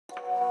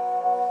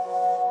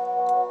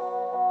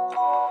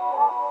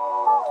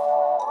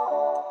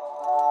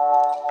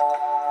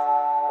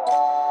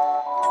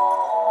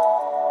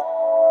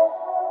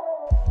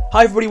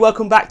Hi everybody,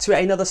 welcome back to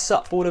another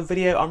SUPboarder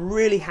video. I'm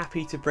really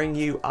happy to bring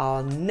you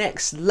our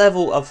next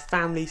level of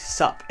family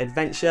SUP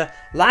adventure.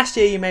 Last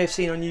year, you may have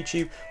seen on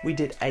YouTube, we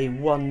did a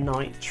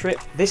one-night trip.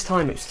 This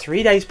time it was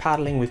 3 days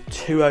paddling with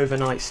 2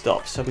 overnight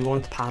stops, so we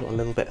wanted to paddle a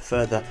little bit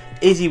further.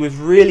 Izzy was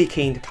really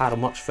keen to paddle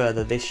much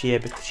further this year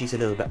because she's a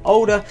little bit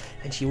older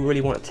and she really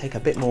wanted to take a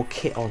bit more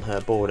kit on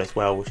her board as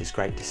well, which is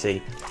great to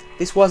see.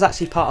 This was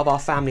actually part of our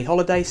family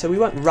holiday, so we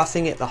weren't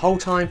roughing it the whole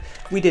time.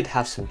 We did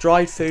have some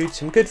dried food,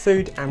 some good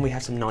food, and we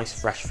had some nice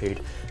fresh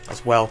food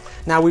as well.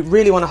 Now we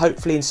really want to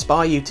hopefully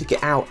inspire you to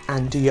get out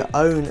and do your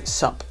own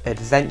SUP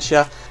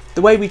adventure.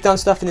 The way we've done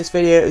stuff in this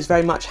video is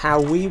very much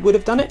how we would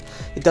have done it.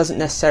 It doesn't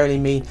necessarily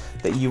mean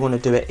that you want to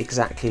do it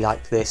exactly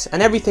like this.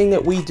 And everything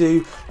that we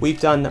do, we've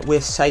done that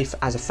we're safe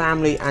as a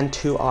family and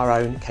to our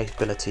own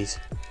capabilities.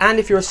 And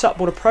if you're a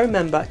SUPboarder Pro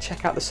member,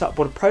 check out the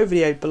SUPboarder Pro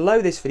video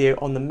below this video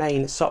on the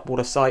main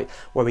SUPboarder site,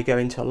 where we go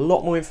into a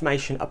lot more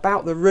information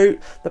about the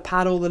route, the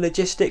paddle, the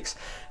logistics,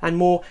 and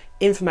more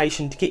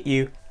information to get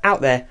you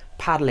out there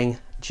paddling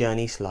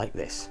journeys like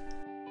this.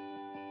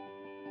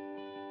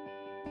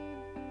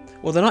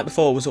 Well, the night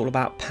before was all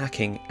about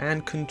packing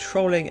and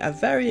controlling a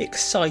very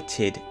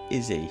excited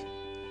Izzy.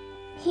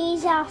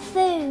 Here's our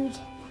food.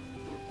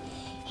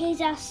 Here's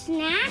our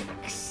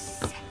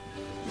snacks.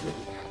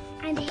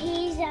 And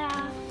here's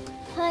our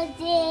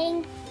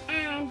pudding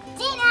and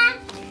dinner.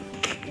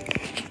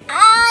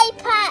 Eye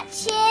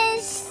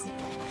patches.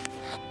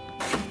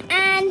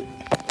 And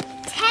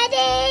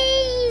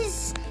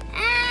teddies.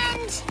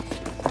 And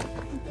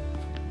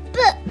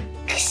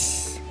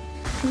books.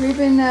 We've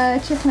been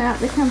checking out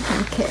the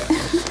camping kit.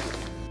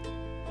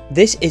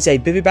 This is a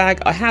bivy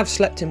bag. I have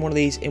slept in one of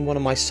these in one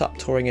of my SUP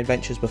touring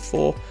adventures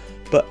before,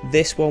 but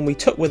this one we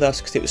took with us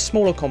because it was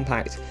small and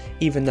compact,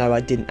 even though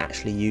I didn't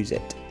actually use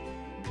it.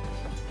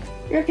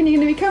 You reckon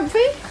you're going to be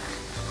comfy?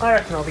 I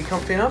reckon I'll be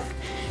comfy enough.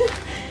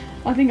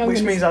 I think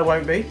Which means I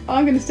won't be.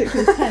 I'm going to stick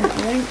to the tent,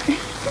 I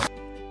think.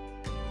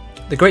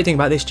 The great thing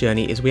about this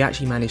journey is we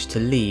actually managed to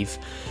leave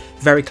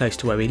very close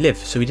to where we live,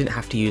 so we didn't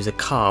have to use a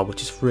car,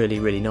 which is really,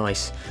 really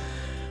nice.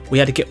 We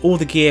had to get all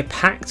the gear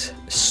packed,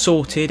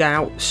 sorted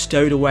out,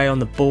 stowed away on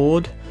the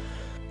board.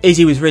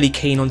 Izzy was really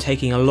keen on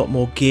taking a lot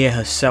more gear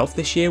herself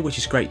this year, which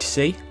is great to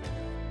see.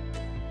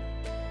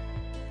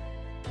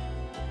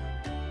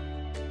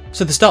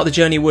 So the start of the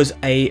journey was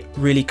a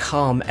really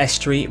calm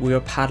estuary. We were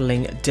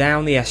paddling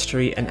down the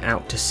estuary and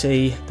out to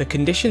sea. The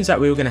conditions that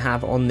we were going to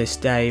have on this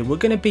day were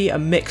going to be a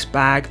mixed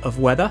bag of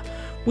weather.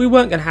 We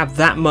weren't going to have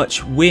that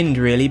much wind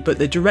really, but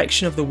the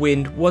direction of the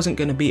wind wasn't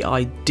going to be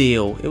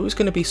ideal. It was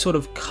going to be sort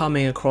of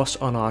coming across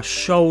on our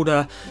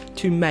shoulder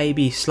to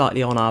maybe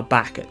slightly on our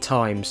back at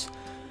times.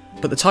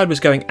 But the tide was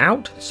going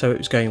out, so it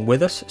was going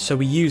with us, so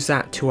we used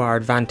that to our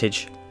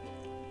advantage.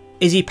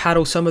 Izzy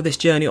paddled some of this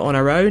journey on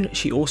her own.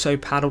 She also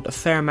paddled a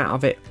fair amount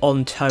of it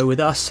on tow with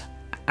us,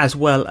 as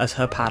well as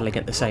her paddling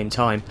at the same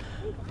time.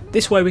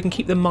 This way we can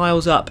keep the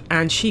miles up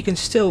and she can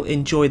still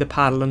enjoy the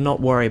paddle and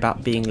not worry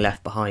about being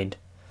left behind.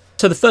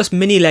 So the first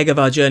mini leg of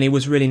our journey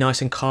was really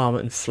nice and calm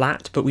and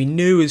flat, but we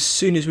knew as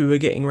soon as we were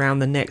getting around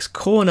the next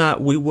corner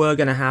we were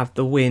going to have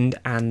the wind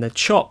and the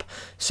chop,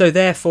 so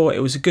therefore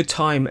it was a good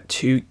time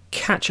to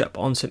catch up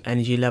on some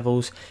energy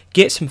levels,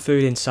 get some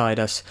food inside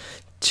us,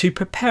 to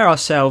prepare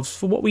ourselves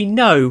for what we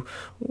know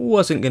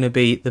wasn't going to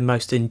be the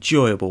most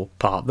enjoyable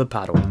part of the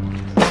paddle.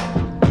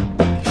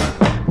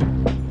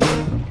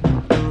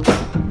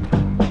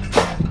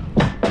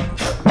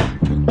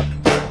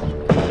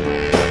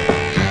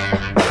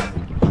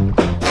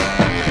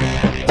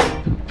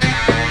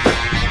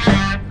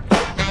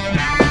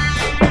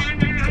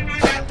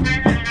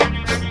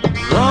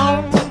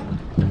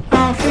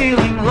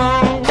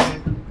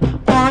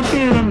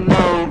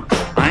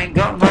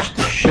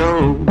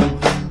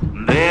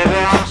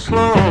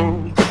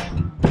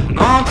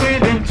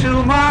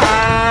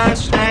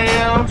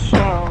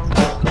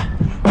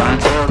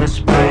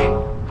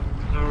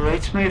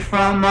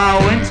 From my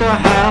winter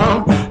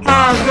hell,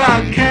 I've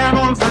got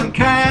candles and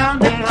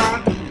candy.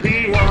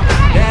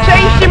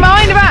 Changed your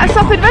mind about a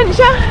SUP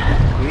adventure?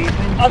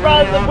 I'd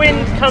rather the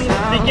wind come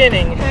at the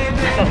beginning of the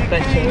SUP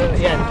adventure than at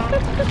the end.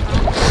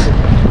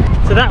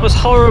 So that was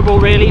horrible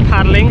really,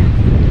 paddling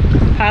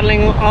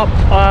up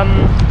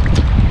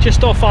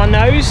just off our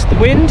nose, the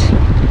wind.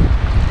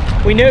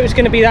 We knew it was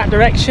going to be that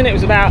direction. It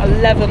was about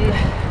 11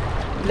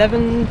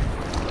 to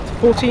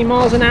 14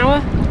 miles an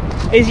hour.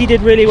 Izzy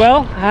did really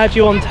well. I had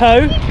you on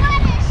tow.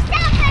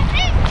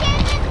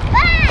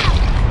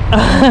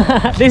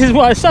 This is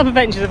what a SUP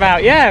adventure is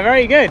about. Yeah,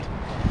 very good.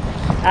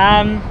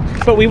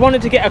 But we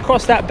wanted to get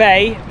across that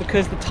bay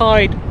because the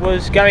tide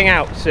was going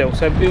out still,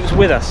 so it was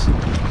with us.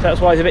 So that's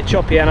why it's a bit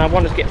choppy, and I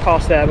wanted to get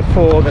past there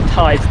before the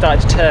tide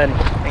started to turn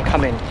and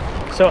come in.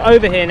 So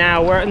over here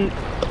now, we're going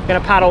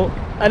to paddle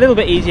a little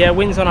bit easier.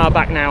 Wind's on our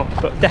back now,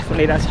 but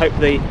definitely let's hope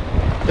the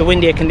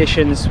windier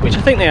conditions, which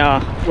I think they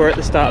are, were at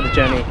the start of the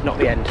journey, not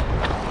the end.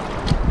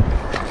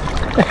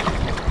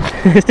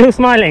 Still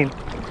smiling.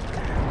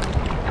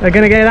 They're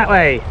gonna go that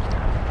way.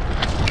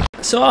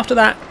 So after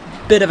that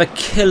bit of a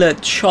killer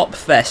chop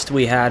fest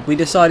we had, we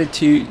decided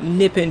to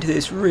nip into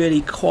this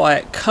really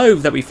quiet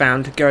cove that we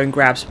found to go and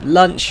grab some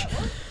lunch,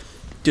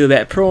 do a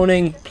bit of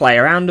prawning, play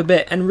around a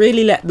bit, and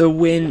really let the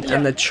wind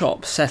and the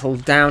chop settle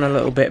down a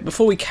little bit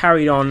before we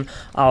carried on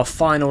our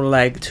final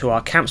leg to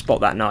our camp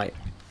spot that night.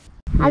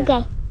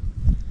 Okay.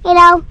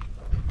 Hello.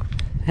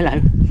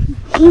 Hello.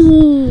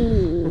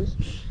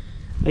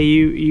 Are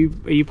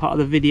you part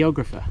of the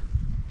videographer?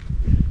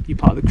 You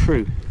part of the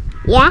crew?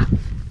 Yeah?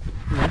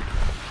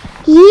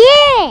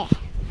 Yeah!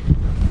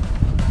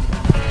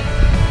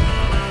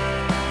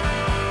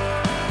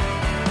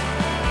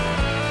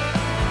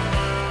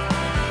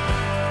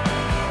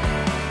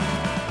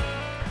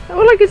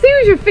 All I could see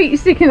was your feet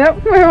sticking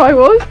up where I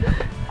was.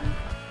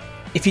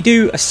 If you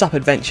do a SUP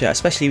adventure,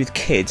 especially with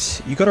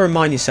kids, you've got to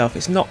remind yourself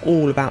it's not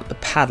all about the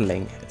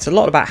paddling. It's a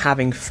lot about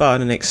having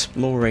fun and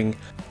exploring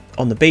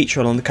on the beach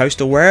or along the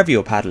coast or wherever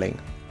you're paddling.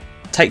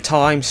 Take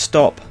time,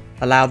 stop,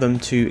 allow them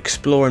to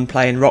explore and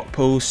play in rock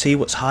pools, see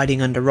what's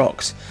hiding under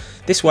rocks.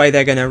 This way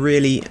they're going to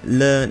really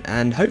learn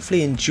and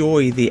hopefully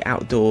enjoy the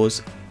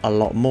outdoors a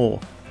lot more.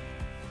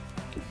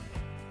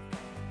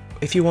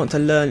 If you want to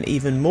learn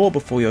even more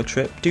before your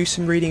trip, do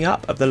some reading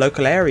up of the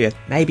local area.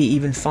 Maybe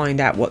even find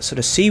out what sort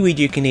of seaweed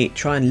you can eat,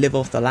 try and live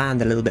off the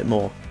land a little bit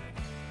more.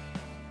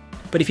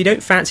 But if you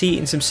don't fancy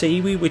eating some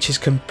seaweed, which is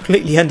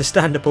completely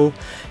understandable,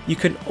 you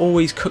can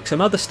always cook some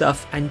other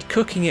stuff, and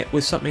cooking it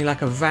with something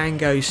like a Van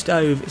Gogh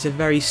stove is a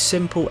very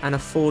simple and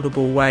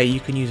affordable way. You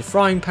can use a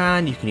frying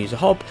pan, you can use a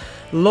hob,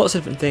 lots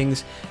of different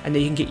things, and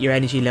then you can get your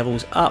energy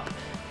levels up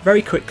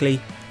very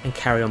quickly and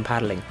carry on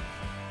paddling.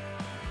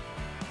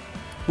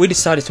 We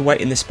decided to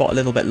wait in this spot a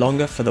little bit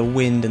longer for the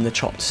wind and the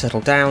chop to settle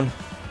down,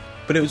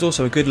 but it was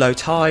also a good low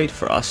tide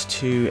for us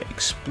to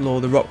explore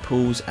the rock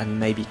pools and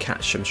maybe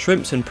catch some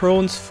shrimps and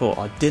prawns for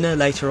our dinner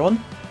later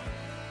on.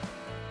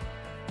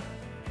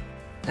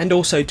 And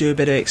also do a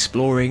bit of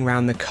exploring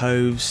around the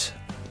coves.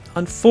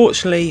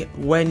 Unfortunately,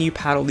 when you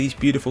paddle these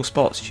beautiful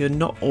spots, you're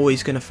not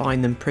always going to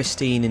find them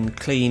pristine and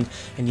clean,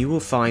 and you will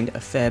find a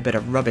fair bit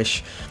of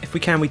rubbish. If we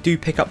can, we do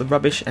pick up the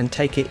rubbish and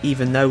take it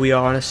even though we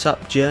are on a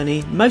SUP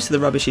journey. Most of the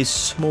rubbish is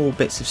small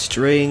bits of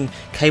string,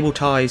 cable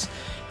ties.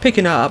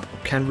 Picking it up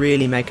can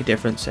really make a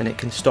difference, and it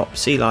can stop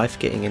sea life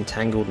getting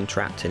entangled and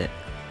trapped in it.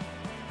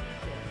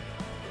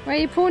 Where are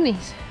your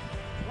ponies?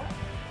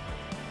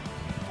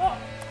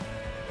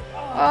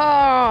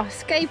 Oh,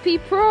 Scapy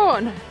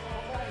prawn.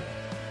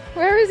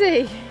 Where is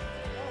he?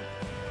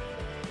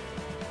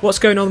 What's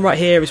going on right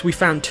here is we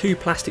found 2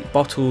 plastic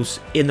bottles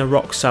in the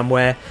rock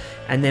somewhere,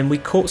 and then we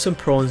caught some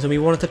prawns and we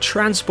wanted to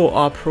transport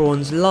our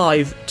prawns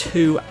live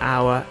to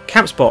our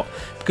camp spot,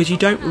 because you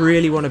don't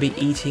really want to be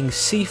eating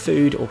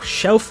seafood or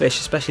shellfish,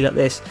 especially like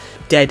this,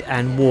 dead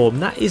and warm.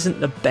 That isn't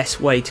the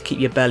best way to keep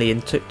your belly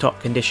in tip-top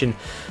condition.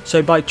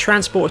 So by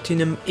transporting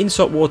them in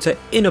salt water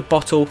in a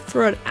bottle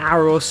for an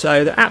hour or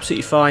so, they're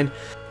absolutely fine.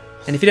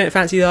 And if you don't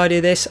fancy the idea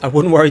of this, I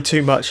wouldn't worry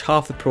too much.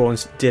 Half the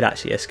prawns did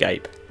actually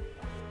escape.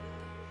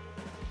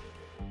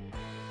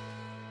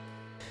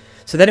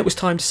 So then it was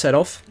time to set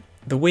off.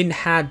 The wind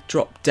had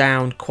dropped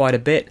down quite a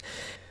bit,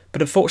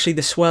 but unfortunately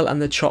the swell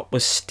and the chop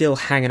was still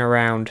hanging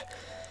around.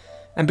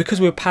 And because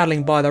we were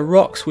paddling by the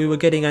rocks, we were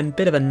getting a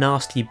bit of a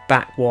nasty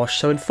backwash,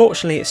 so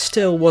unfortunately it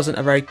still wasn't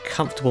a very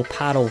comfortable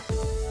paddle.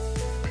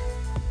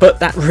 But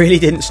that really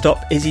didn't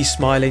stop Izzy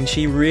smiling.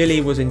 She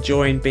really was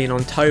enjoying being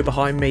on tow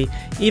behind me,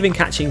 even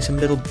catching some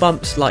little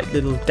bumps like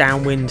little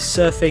downwind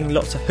surfing,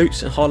 lots of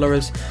hoots and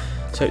hollerers.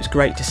 So it's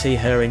great to see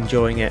her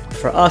enjoying it.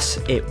 For us,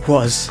 it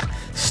was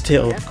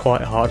still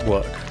quite hard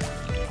work.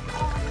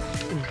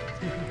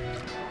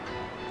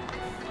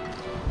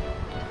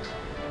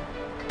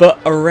 But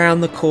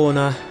around the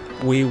corner,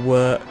 we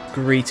were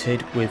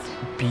greeted with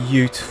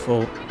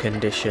beautiful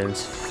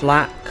conditions.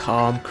 Flat,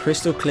 calm,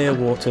 crystal clear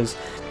waters.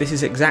 This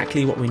is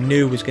exactly what we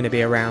knew was going to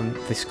be around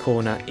this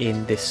corner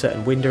in this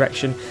certain wind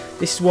direction.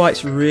 This is why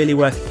it's really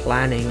worth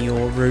planning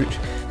your route.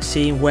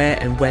 Seeing where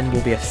and when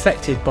will be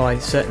affected by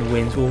certain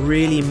winds will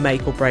really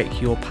make or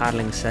break your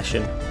paddling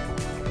session.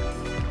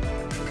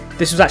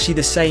 This was actually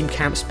the same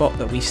camp spot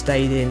that we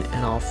stayed in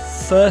our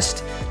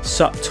first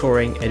SUP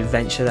touring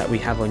adventure that we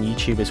have on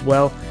YouTube as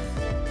well.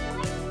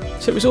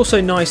 So it was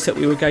also nice that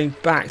we were going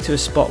back to a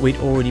spot we'd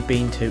already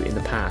been to in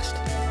the past.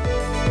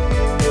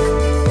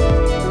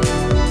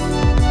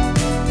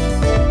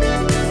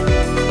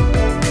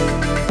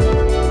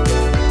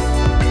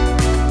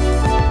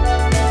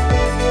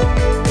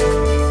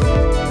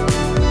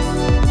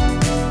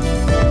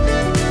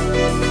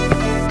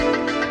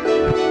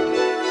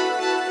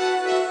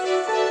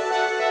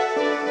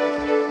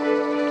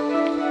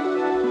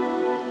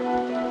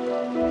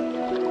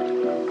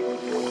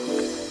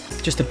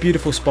 Just a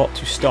beautiful spot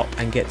to stop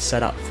and get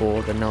set up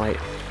for the night.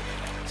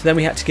 So then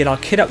we had to get our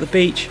kit up the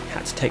beach,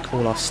 had to take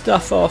all our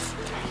stuff off.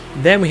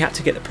 Then we had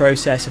to get the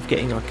process of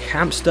getting our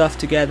camp stuff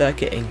together,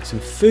 getting some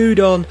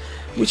food on,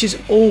 which is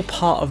all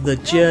part of the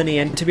journey,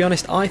 and to be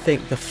honest, I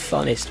think the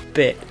funnest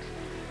bit.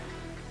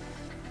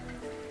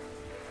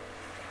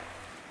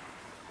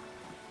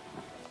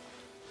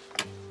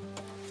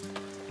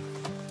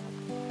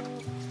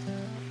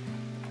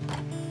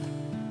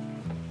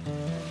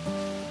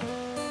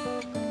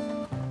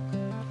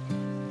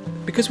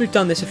 Because we've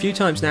done this a few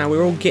times now,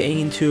 we're all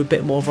getting into a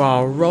bit more of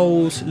our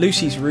roles.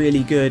 Lucy's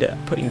really good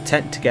at putting a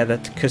tent together,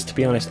 because to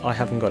be honest, I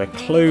haven't got a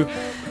clue.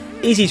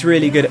 Izzy's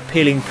really good at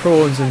peeling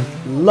prawns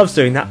and loves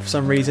doing that for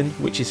some reason,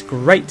 which is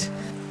great.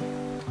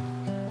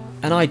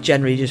 And I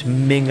generally just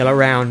mingle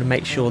around and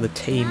make sure the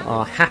team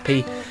are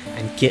happy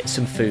and get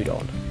some food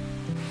on.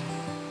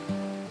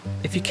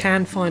 If you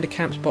can find a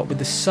camp spot with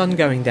the sun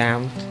going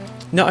down,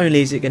 not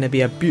only is it going to be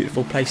a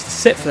beautiful place to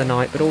sit for the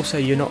night, but also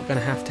you're not going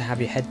to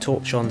have your head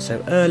torch on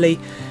so early.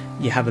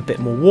 You have a bit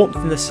more warmth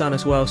in the sun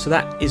as well, so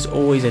that is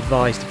always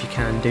advised if you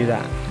can do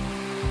that.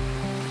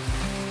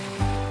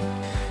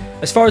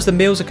 As far as the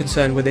meals are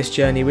concerned with this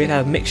journey, we'd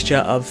have a mixture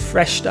of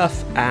fresh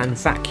stuff and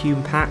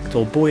vacuum packed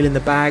or boil in the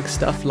bag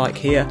stuff like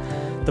here.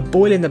 The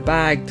boil in the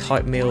bag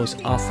type meals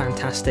are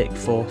fantastic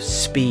for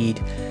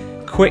speed,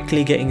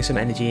 quickly getting some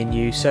energy in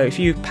you. So if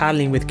you're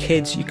paddling with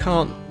kids, you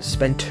can't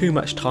spend too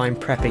much time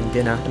prepping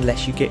dinner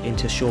unless you get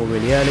into shore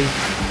really early.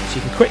 So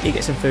you can quickly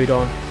get some food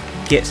on,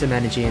 get some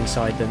energy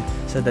inside them,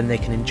 so then they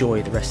can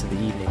enjoy the rest of the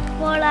evening.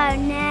 Follow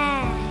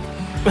now.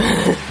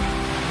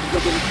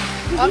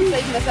 I'm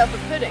making myself a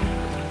pudding.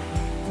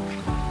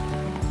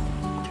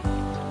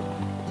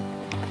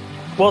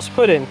 What's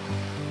pudding?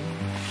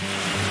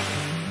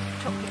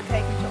 Chocolate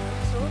cake and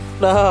chocolate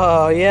sauce.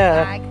 Oh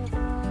yeah, Bag.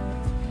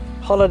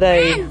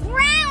 holiday And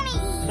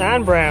brownies.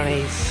 and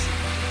brownies.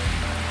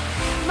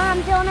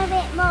 Mum, do you want a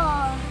bit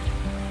more?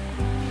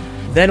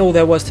 Then all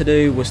there was to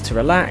do was to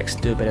relax,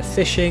 do a bit of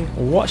fishing,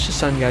 watch the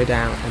sun go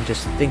down, and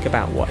just think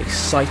about what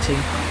exciting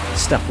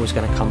stuff was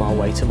going to come our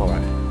way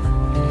tomorrow.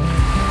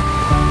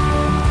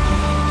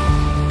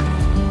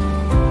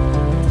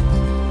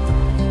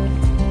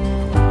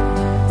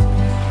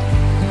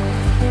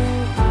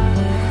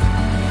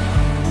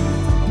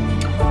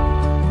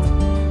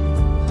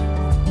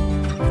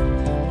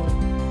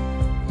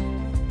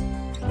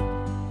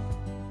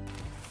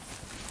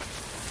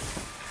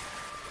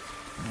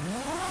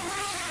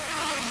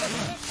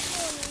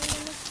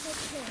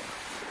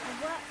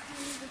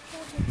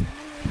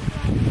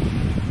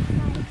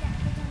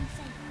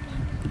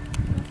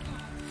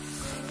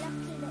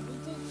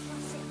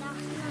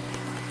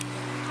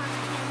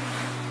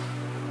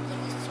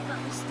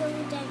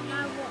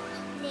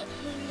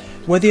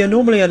 Whether you're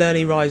normally an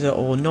early riser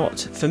or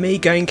not, for me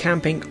going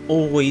camping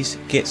always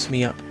gets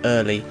me up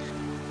early.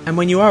 And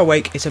when you are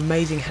awake, it's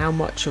amazing how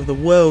much of the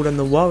world and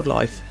the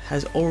wildlife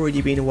has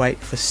already been awake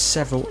for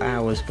several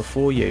hours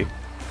before you.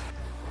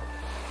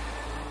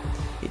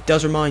 It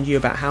does remind you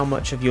about how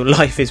much of your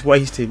life is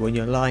wasted when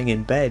you're lying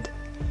in bed.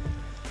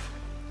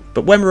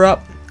 But when we're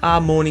up, our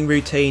morning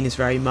routine is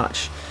very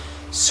much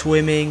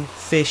swimming,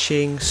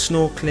 fishing,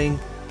 snorkeling,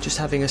 just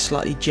having a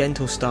slightly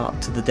gentle start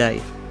to the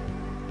day.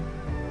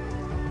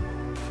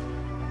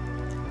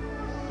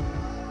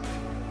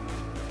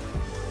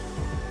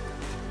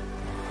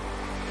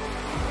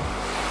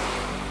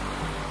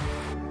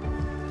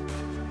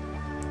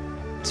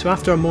 So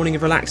after a morning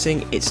of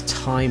relaxing, it's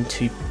time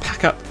to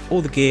pack up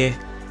all the gear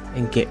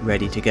and get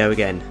ready to go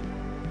again.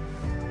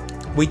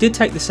 We did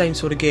take the same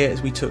sort of gear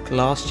as we took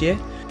last year.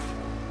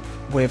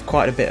 We have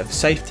quite a bit of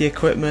safety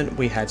equipment.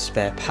 We had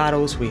spare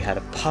paddles, we had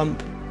a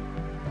pump,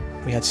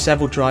 we had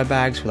several dry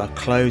bags with our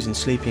clothes and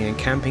sleeping and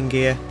camping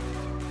gear.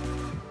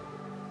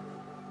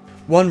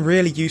 One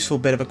really useful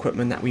bit of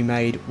equipment that we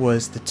made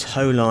was the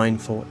tow line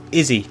for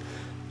Izzy.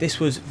 This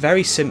was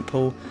very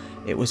simple.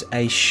 It was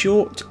a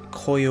short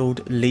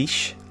coiled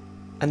leash,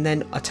 and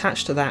then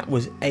attached to that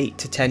was 8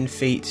 to 10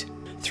 feet,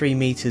 3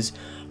 meters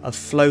of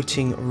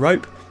floating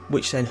rope,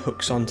 which then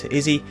hooks onto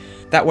Izzy.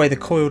 That way the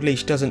coiled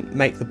leash doesn't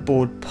make the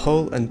board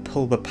pull and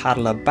pull the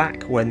paddler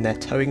back when they're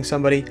towing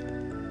somebody.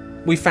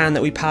 We found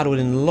that we paddled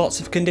in lots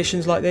of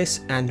conditions like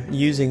this, and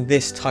using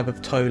this type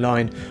of tow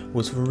line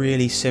was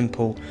really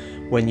simple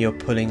when you're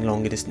pulling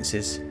longer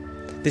distances.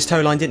 This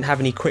tow line didn't have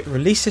any quick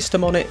release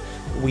system on it.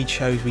 We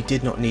chose we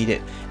did not need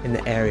it in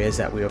the areas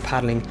that we were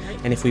paddling,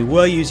 and if we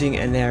were using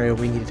an area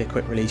we needed a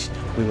quick release,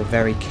 we were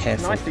very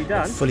careful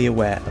and fully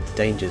aware of the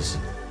dangers.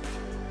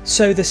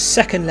 So the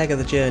second leg of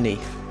the journey,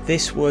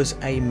 this was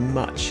a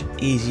much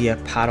easier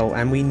paddle,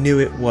 and we knew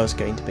it was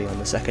going to be on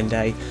the second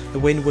day. The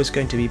wind was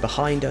going to be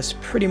behind us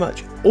pretty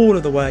much all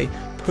of the way,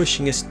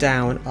 pushing us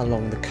down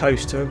along the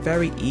coast to a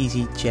very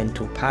easy,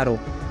 gentle paddle.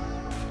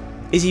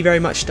 Izzy very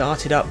much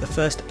started up the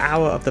first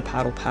hour of the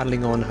paddle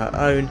paddling on her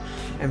own,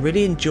 and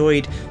really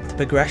enjoyed the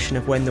progression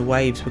of when the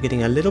waves were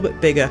getting a little bit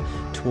bigger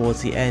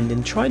towards the end,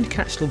 and trying to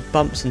catch little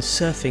bumps and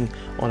surfing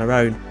on her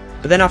own.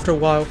 But then after a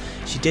while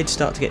she did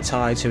start to get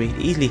tired, so we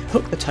could easily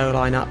hook the tow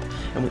line up,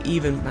 and we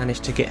even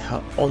managed to get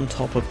her on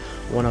top of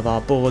one of our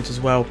boards as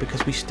well,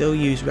 because we still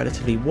use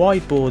relatively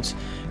wide boards,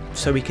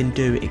 so we can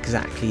do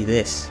exactly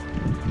this.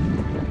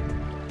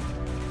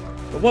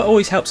 But what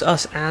always helps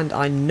us, and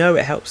I know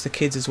it helps the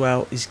kids as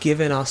well, is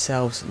giving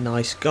ourselves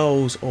nice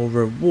goals or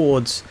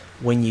rewards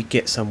when you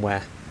get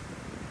somewhere.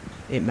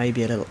 It may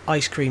be a little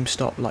ice cream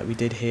stop like we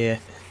did here.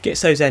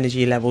 Gets those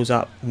energy levels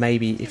up,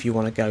 maybe if you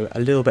want to go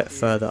a little bit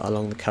further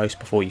along the coast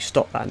before you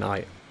stop that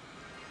night.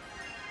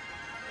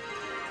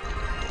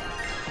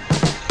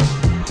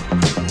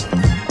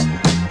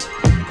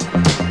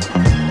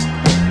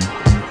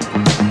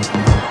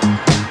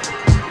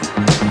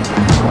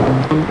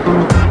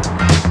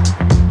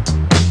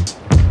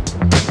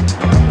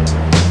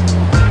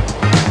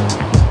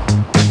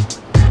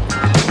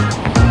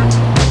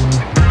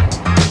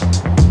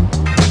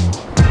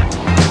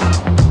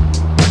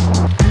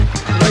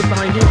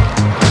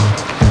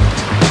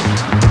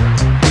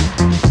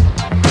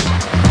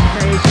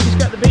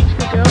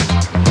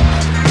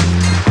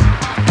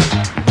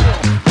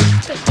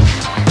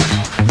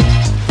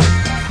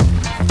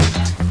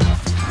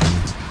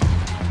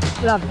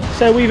 Lovely.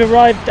 So we've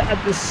arrived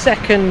at the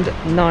second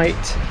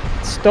night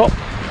stop.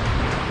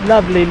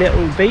 Lovely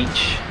little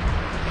beach.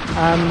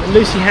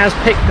 Lucy has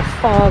picked the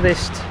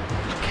farthest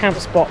camp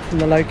spot from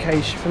the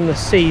location, from the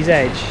sea's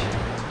edge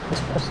as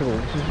possible,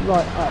 which is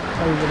right up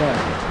over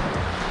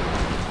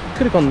there.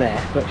 Could have gone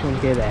there, but she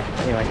wanted to go there.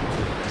 Anyway,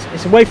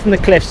 it's away from the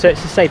cliff, so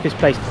it's the safest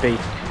place to be.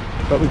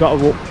 But we've got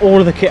to walk all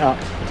of the kit up,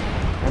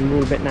 and we're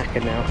all a bit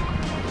knackered now.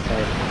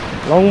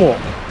 So, long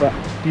walk,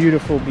 but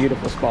beautiful,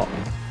 beautiful spot.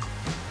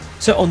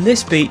 So on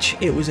this beach,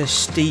 it was a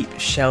steep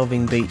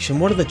shelving beach, and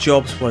one of the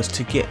jobs was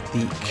to get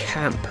the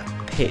camp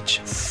pitch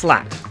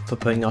flat for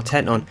putting our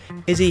tent on.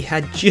 Izzy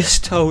had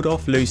just told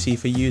off Lucy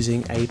for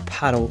using a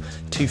paddle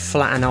to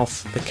flatten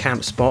off the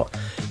camp spot,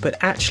 but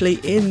actually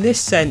in this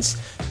sense,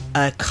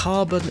 a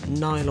carbon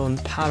nylon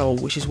paddle,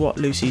 which is what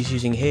Lucy's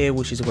using here,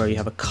 which is where you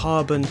have a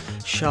carbon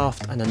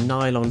shaft and a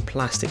nylon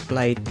plastic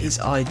blade,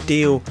 is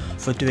ideal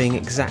for doing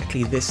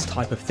exactly this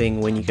type of thing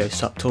when you go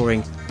SUP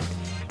touring.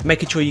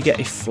 Making sure you get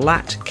a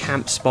flat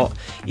camp spot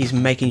is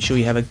making sure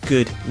you have a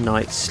good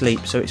night's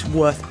sleep, so it's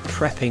worth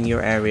prepping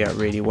your area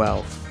really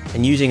well.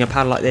 And using a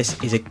paddle like this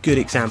is a good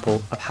example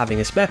of having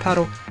a spare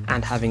paddle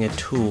and having a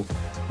tool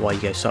while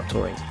you go SUP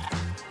touring.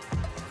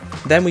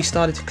 Then we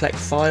started to collect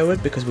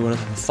firewood because we wanted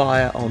to have a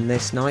fire on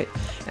this night,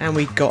 and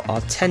we got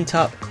our tent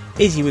up.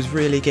 Izzy was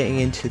really getting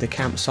into the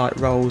campsite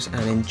roles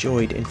and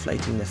enjoyed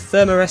inflating the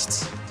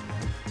thermarests.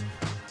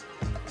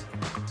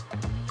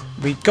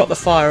 We got the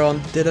fire on,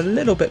 did a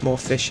little bit more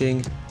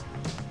fishing.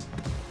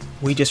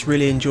 We just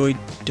really enjoyed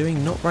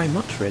doing not very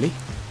much really.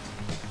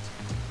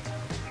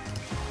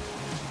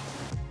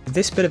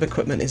 This bit of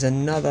equipment is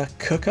another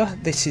cooker.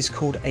 This is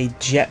called a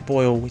jet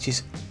boil, which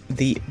is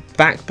the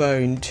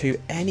backbone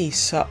to any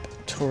SUP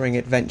touring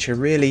adventure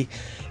really.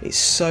 It's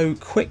so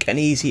quick and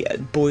easy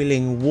at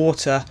boiling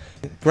water.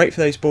 Great for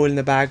those boil in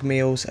the bag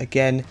meals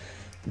again.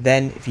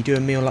 Then if you do a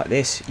meal like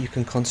this, you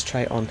can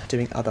concentrate on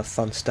doing other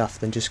fun stuff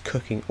than just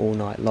cooking all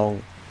night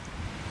long.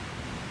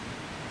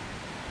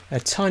 A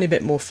tiny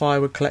bit more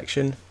firewood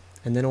collection,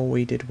 and then all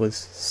we did was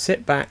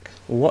sit back,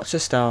 watch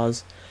the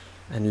stars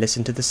and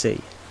listen to the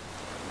sea.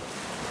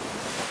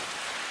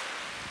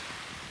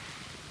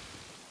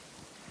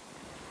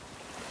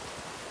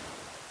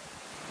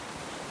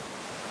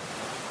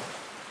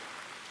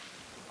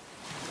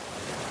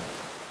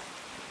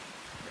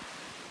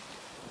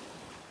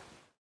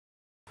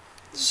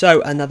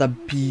 So another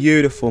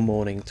beautiful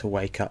morning to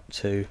wake up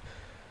to.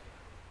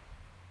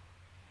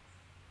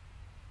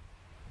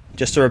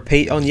 Just a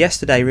repeat on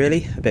yesterday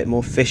really, a bit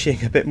more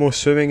fishing, a bit more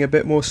swimming, a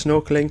bit more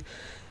snorkeling.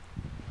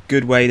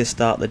 Good way to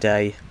start the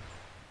day.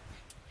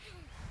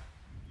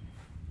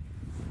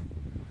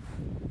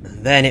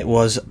 And then it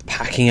was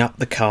packing up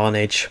the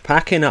carnage,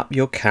 packing up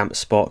your camp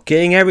spot,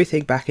 getting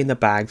everything back in the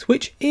bags,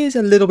 which is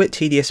a little bit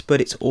tedious,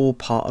 but it's all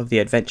part of the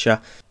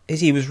adventure.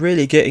 Izzy was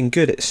really getting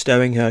good at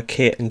stowing her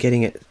kit and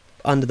getting it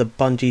under the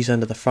bungees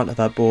under the front of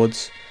our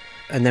boards,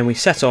 and then we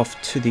set off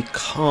to the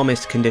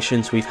calmest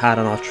conditions we've had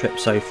on our trip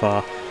so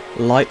far.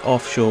 Light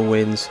offshore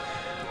winds,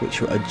 which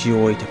were a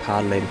joy to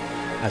paddle in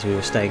as we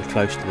were staying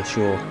close to the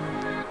shore.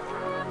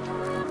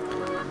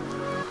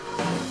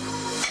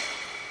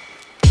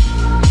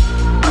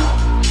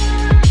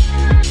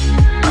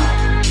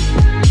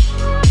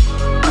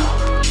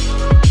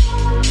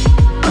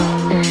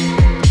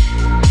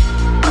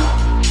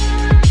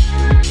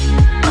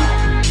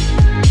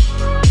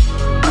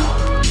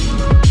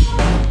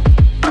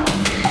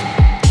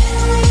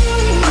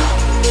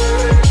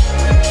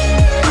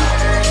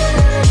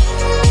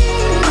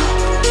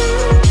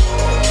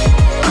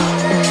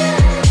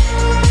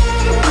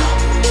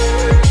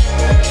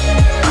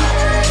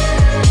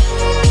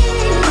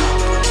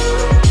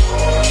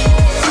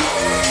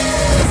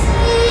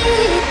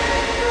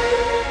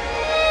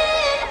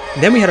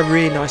 Then we had a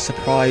really nice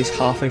surprise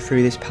halfway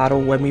through this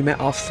paddle when we met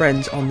our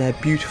friends on their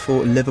beautiful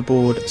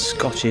liveaboard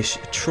Scottish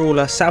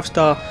trawler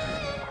Southstar.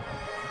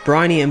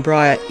 Bryony and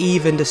Briar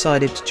even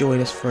decided to join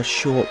us for a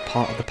short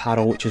part of the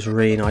paddle, which was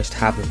really nice to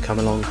have them come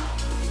along.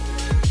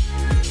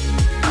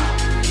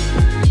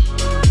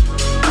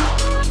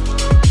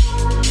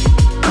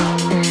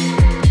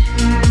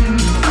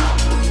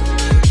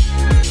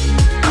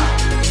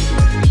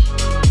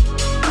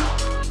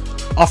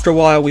 After a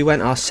while we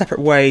went our separate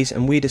ways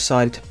and we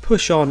decided to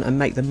push on and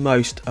make the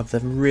most of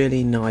the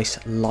really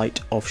nice light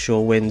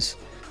offshore winds,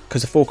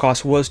 because the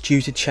forecast was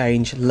due to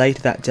change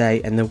later that day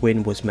and the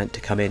wind was meant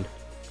to come in.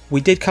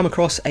 We did come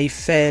across a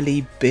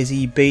fairly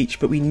busy beach,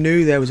 but we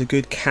knew there was a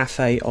good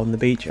cafe on the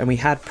beach and we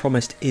had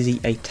promised Izzy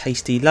a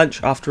tasty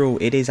lunch. After all,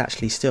 it is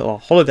actually still our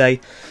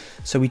holiday,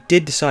 so we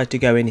did decide to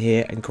go in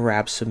here and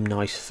grab some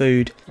nice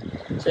food.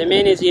 So me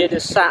and Izzy are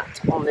just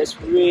sat on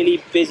this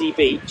really busy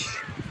beach,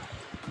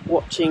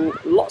 watching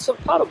lots of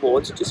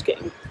paddleboards just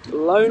getting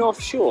blown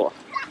offshore.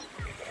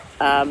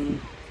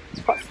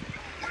 It's quite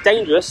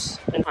dangerous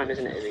in time,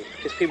 isn't it, Izzy?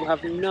 Because people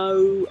have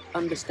no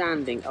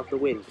understanding of the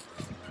wind.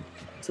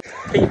 So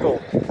people,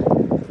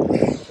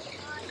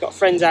 got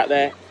friends out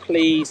there,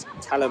 please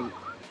tell them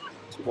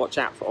to watch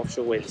out for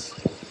offshore winds.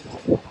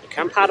 You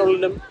can paddle in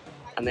them,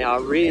 and they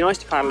are really nice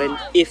to paddle in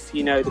if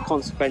you know the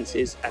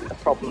consequences and the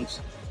problems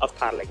of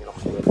paddling in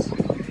afterwards.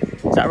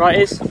 Is that right,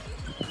 Iz?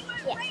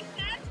 Yeah.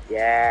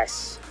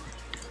 Yes.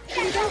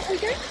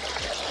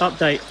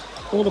 Update.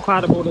 All the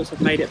paddleboarders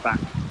have made it back.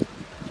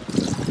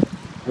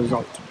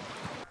 Result.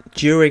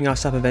 During our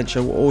SUP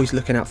adventure, we're always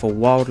looking out for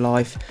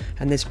wildlife,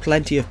 and there's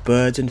plenty of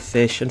birds and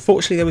fish.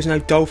 Unfortunately, there was no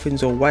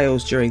dolphins or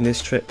whales during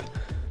this trip,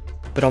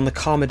 but on the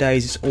calmer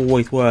days, it's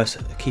always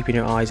worth keeping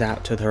your eyes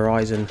out to the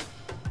horizon.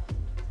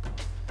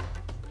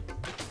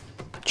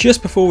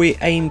 Just before we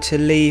aim to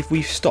leave,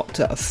 we've stopped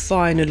at a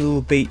fine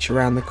little beach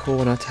around the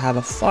corner to have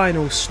a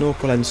final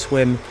snorkel and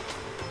swim.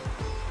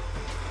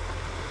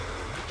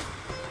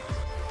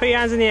 Put your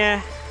hands in the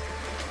air.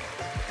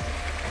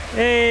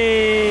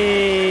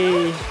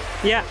 Hey!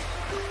 Yeah.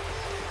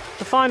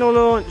 The final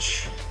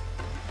launch.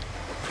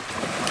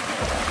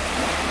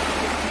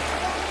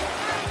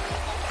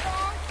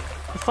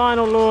 The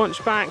final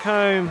launch back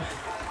home.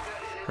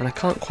 And I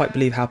can't quite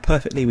believe how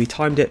perfectly we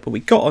timed it, but we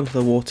got onto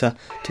the water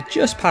to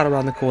just paddle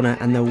around the corner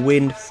and the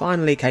wind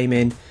finally came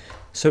in.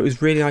 So it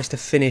was really nice to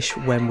finish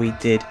when we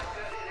did.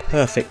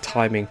 Perfect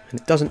timing,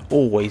 and it doesn't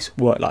always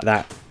work like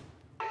that.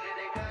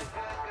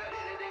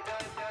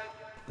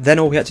 Then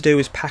all we had to do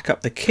was pack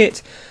up the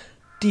kit,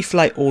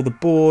 deflate all the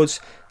boards,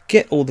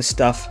 get all the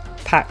stuff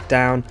packed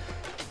down.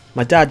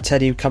 My dad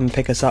said he would come and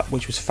pick us up,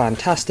 which was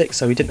fantastic,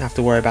 so we didn't have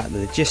to worry about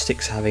the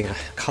logistics, having a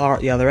car at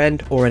the other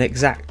end or an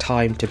exact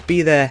time to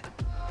be there.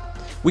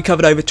 We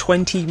covered over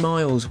 20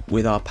 miles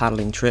with our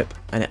paddling trip,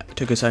 and it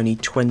took us only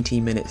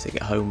 20 minutes to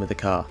get home with the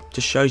car.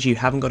 Just shows you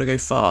haven't got to go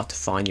far to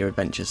find your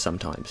adventures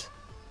sometimes.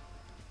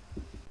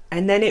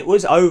 And then it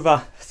was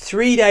over.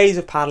 3 days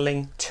of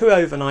paddling, 2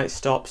 overnight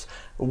stops.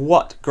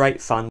 What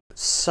great fun.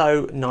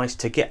 So nice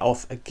to get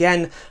off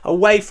again,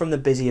 away from the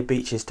busier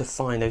beaches to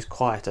find those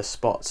quieter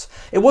spots.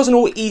 It wasn't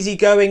all easy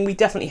going. We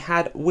definitely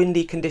had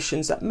windy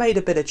conditions that made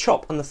a bit of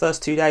chop on the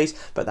first 2 days,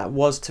 but that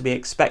was to be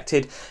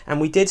expected. And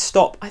we did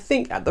stop, I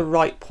think, at the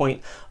right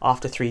point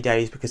after 3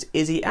 days, because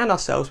Izzy and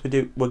ourselves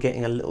were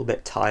getting a little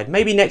bit tired.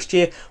 Maybe next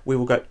year we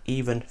will go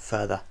even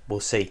further.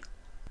 We'll see.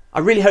 I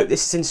really hope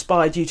this has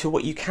inspired you to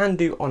what you can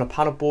do on a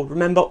paddleboard.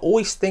 Remember,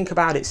 always think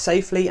about it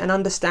safely and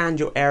understand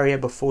your area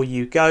before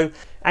you go.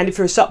 And if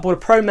you're a SUPboarder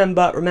Pro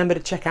member, remember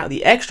to check out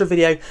the extra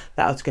video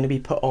that is going to be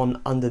put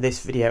on under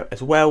this video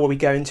as well, where we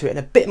go into it in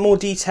a bit more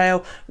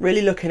detail,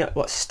 really looking at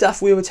what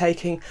stuff we were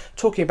taking,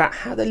 talking about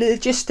how the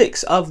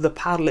logistics of the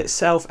paddle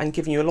itself, and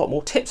giving you a lot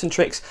more tips and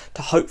tricks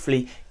to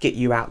hopefully get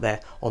you out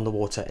there on the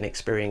water and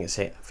experience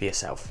it for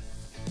yourself.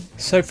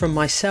 So from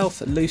myself,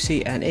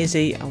 Lucy and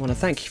Izzy, I want to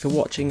thank you for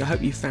watching. I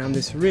hope you found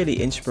this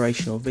really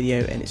inspirational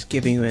video and it's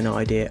giving you an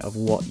idea of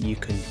what you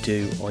can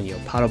do on your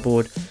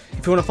paddleboard.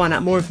 If you want to find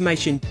out more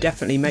information,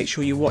 definitely make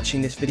sure you're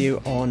watching this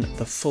video on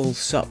the full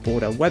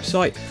SUPboarder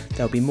website.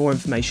 There'll be more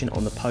information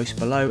on the post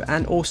below,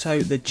 and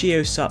also the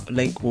GeoSUP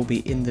link will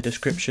be in the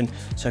description.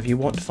 So if you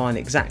want to find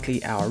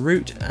exactly our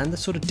route and the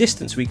sort of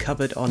distance we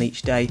covered on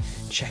each day,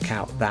 check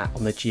out that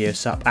on the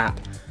GeoSUP app.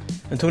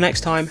 Until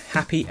next time,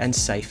 happy and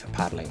safe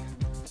paddling.